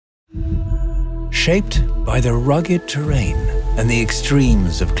shaped by the rugged terrain and the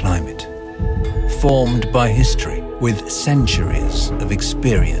extremes of climate, formed by history with centuries of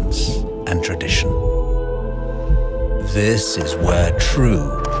experience and tradition. This is where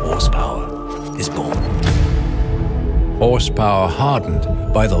true horsepower is born. Horsepower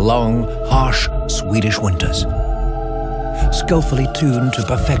hardened by the long, harsh Swedish winters, skillfully tuned to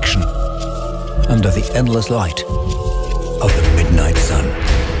perfection under the endless light of the midnight sun.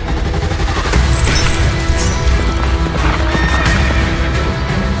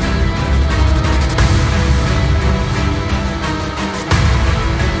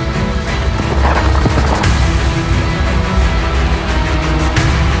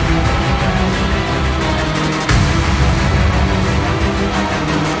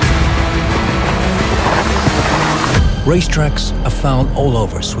 Racetracks are found all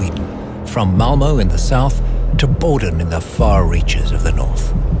over Sweden, from Malmö in the south to Boden in the far reaches of the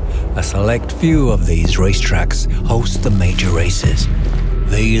north. A select few of these racetracks host the major races.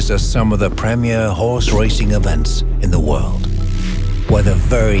 These are some of the premier horse racing events in the world, where the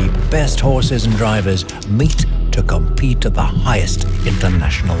very best horses and drivers meet to compete at the highest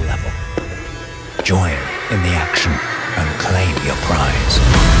international level. Join in the action and claim your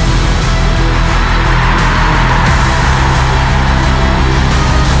prize.